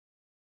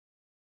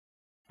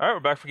Alright, we're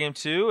back for game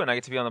 2, and I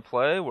get to be on the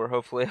play, where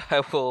hopefully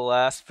I will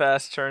last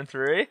past turn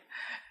 3.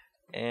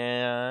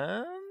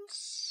 And...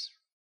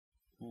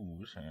 Ooh,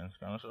 this hand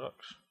kind of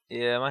sucks.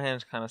 yeah, my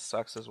hand kind of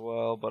sucks as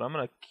well, but I'm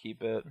going to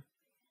keep it.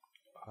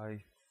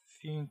 I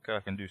think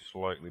I can do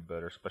slightly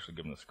better, especially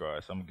given the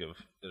scry, so I'm going to give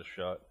it a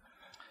shot.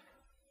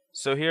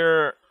 So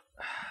here,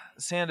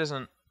 this hand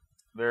isn't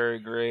very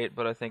great,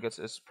 but I think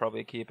it's probably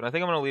a keep. And I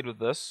think I'm going to lead with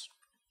this.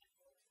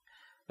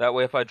 That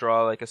way, if I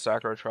draw like a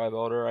Sacro Tribe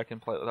Elder, I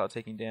can play it without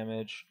taking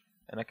damage,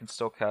 and I can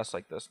still cast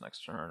like this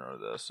next turn or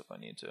this if I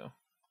need to.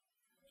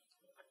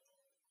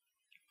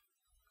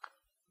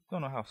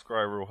 Don't know how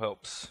Scry Rule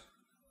helps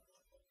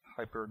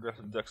hyper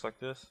aggressive decks like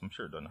this. I'm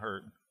sure it doesn't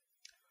hurt.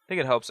 I think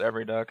it helps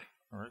every deck.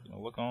 Alright,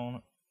 gonna look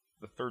on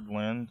the third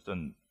land.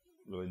 Doesn't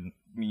really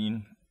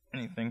mean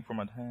anything for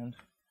my hand.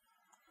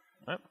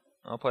 Alright,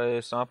 I'll play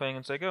Stomping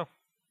and say go.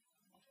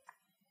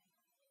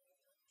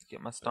 Let's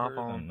get my stomp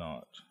on. I'm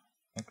not.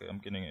 Okay, I'm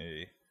getting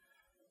a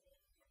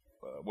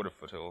Wooded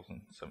Foothills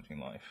and 17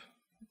 life.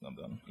 I'm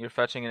done. You're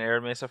fetching an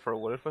Arid Mesa for a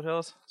Wooded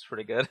Foothills? That's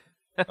pretty good.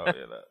 Oh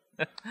yeah,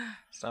 that.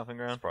 Stomping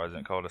Ground. Surprised I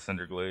didn't call it a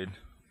Cinder Glade.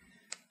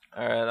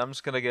 Alright, I'm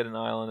just gonna get an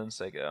island and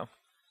say go.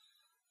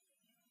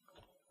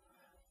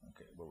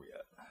 Okay, where we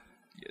at?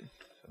 Good.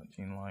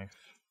 17 life.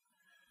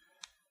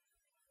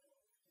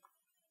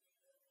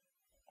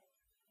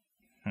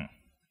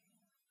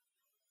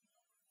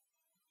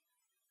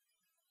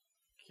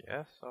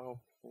 Guess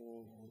I'll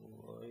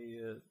play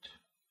it.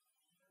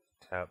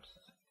 Taps.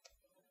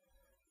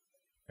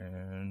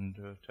 And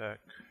attack.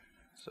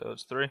 So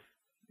it's 3.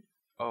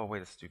 Oh, wait,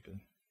 that's stupid.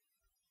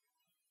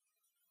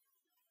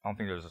 I don't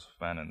think there's a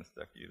fan in this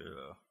deck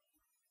either,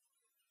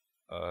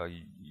 though.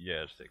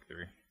 Yeah, just take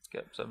 3.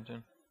 Get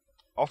 17.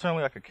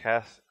 Alternately, I could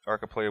cast, or I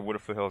could play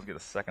Wooded Foothills, get a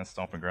second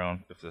Stomping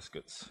Ground if this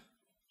gets.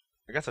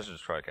 I guess I should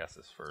just try to cast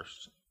this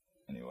first,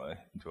 anyway,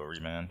 until I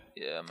remand.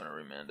 Yeah, I'm gonna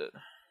remand it.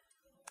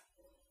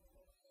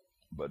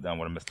 But then I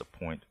would have missed a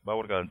point. But I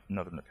would have got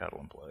another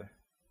Nacatl in play.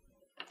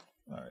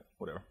 Alright,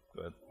 whatever.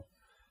 Go ahead.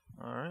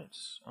 Alright,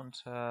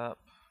 untap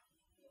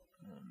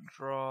and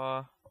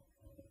draw.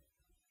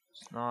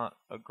 It's not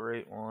a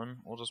great one.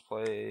 We'll just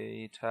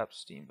play tap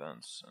Steam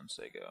Vents and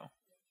say go.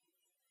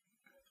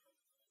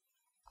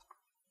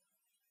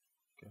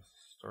 Guess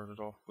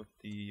started off with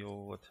the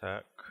old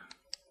attack.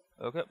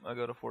 Okay, I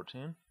go to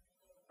 14. And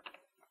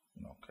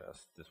I'll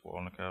cast this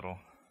wall Nacatl.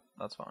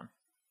 That's fine.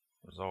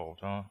 Resolved,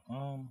 huh?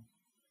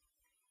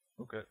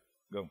 Okay,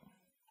 go.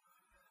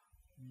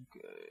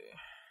 Okay.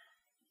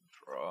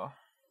 Draw.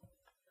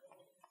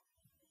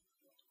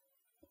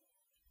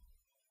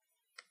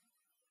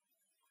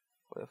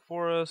 Play a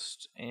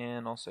forest,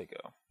 and I'll say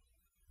go.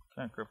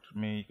 Can't crypt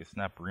with me. You can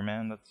snap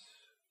remand. That's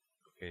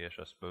okay-ish,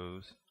 I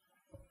suppose.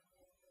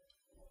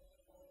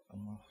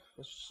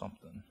 That's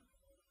something.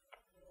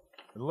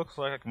 It looks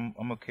like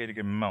I'm okay to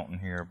get a mountain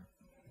here.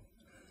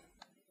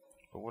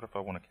 But what if I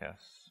want to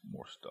cast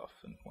more stuff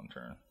in one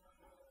turn?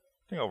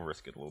 I think I'll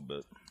risk it a little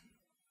bit.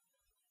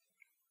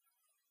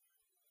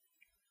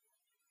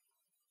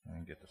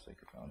 And get the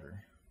Sacred Foundry.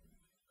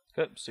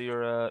 Okay, so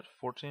you're at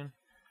 14?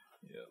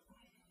 Yep.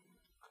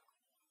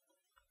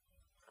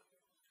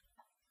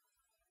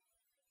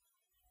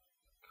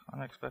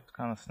 Kinda expect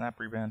kind of snap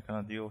reband kind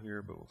of deal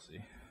here, but we'll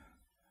see.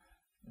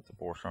 It's a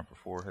Boar Storm for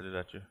 4 headed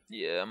at you.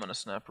 Yeah, I'm gonna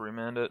snap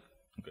remand it.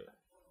 Okay.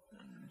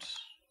 And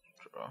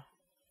draw.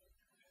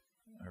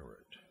 Alright.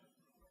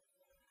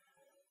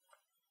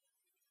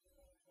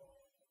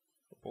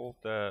 Bolt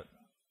that.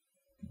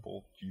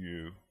 Bolt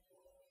you.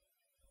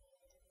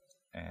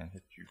 And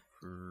hit you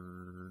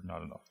for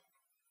not enough.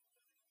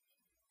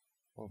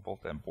 Well,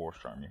 bolt that and Boar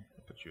Storm you.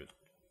 Put you at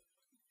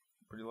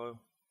pretty low.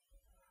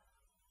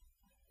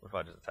 What if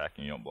I just attack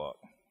and you don't block?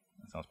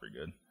 That sounds pretty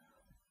good.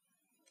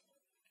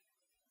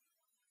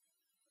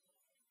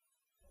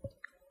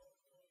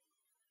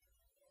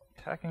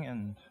 Attacking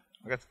and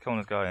I guess killing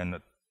this guy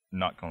and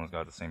not killing this guy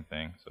are the same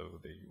thing, so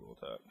they will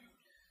attack.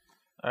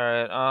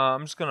 Alright,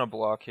 I'm just gonna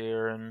block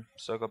here and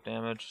soak up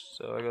damage,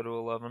 so I go to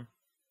 11.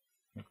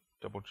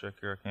 Double check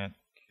here, I can't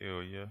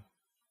kill you.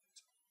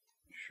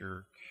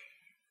 Sure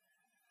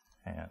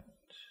can't.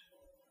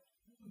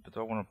 But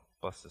do I want to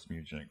bust this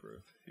mutagenic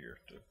growth here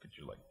to get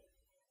you like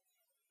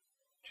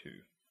 2?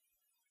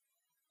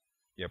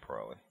 Yeah,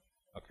 probably.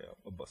 Okay,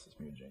 I'll bust this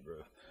mutagenic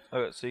growth.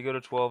 Okay, so you go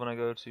to 12 and I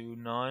go to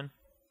 9?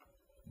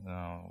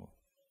 No.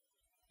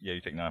 Yeah,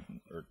 you take 9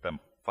 from, or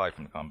 5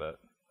 from the combat.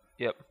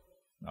 Yep.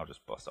 And I'll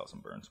just bust out some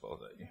burn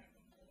spells at you.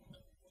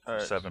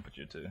 Alright. 7, put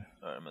you at 2.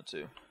 Alright, I'm at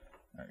 2.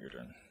 Alright, your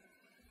turn.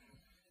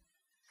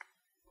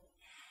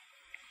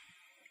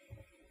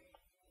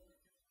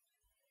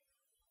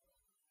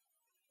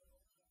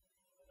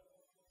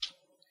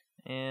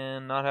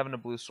 And not having a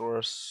blue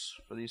source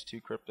for these 2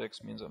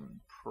 cryptics means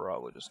I'm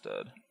probably just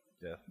dead.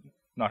 Yeah.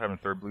 Not having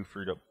third blue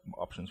freed up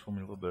options for me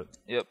a little bit.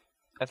 Yep.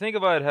 I think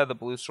if I had had the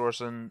blue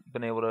source and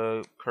been able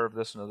to curve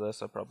this into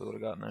this, I probably would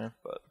have gotten there,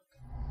 but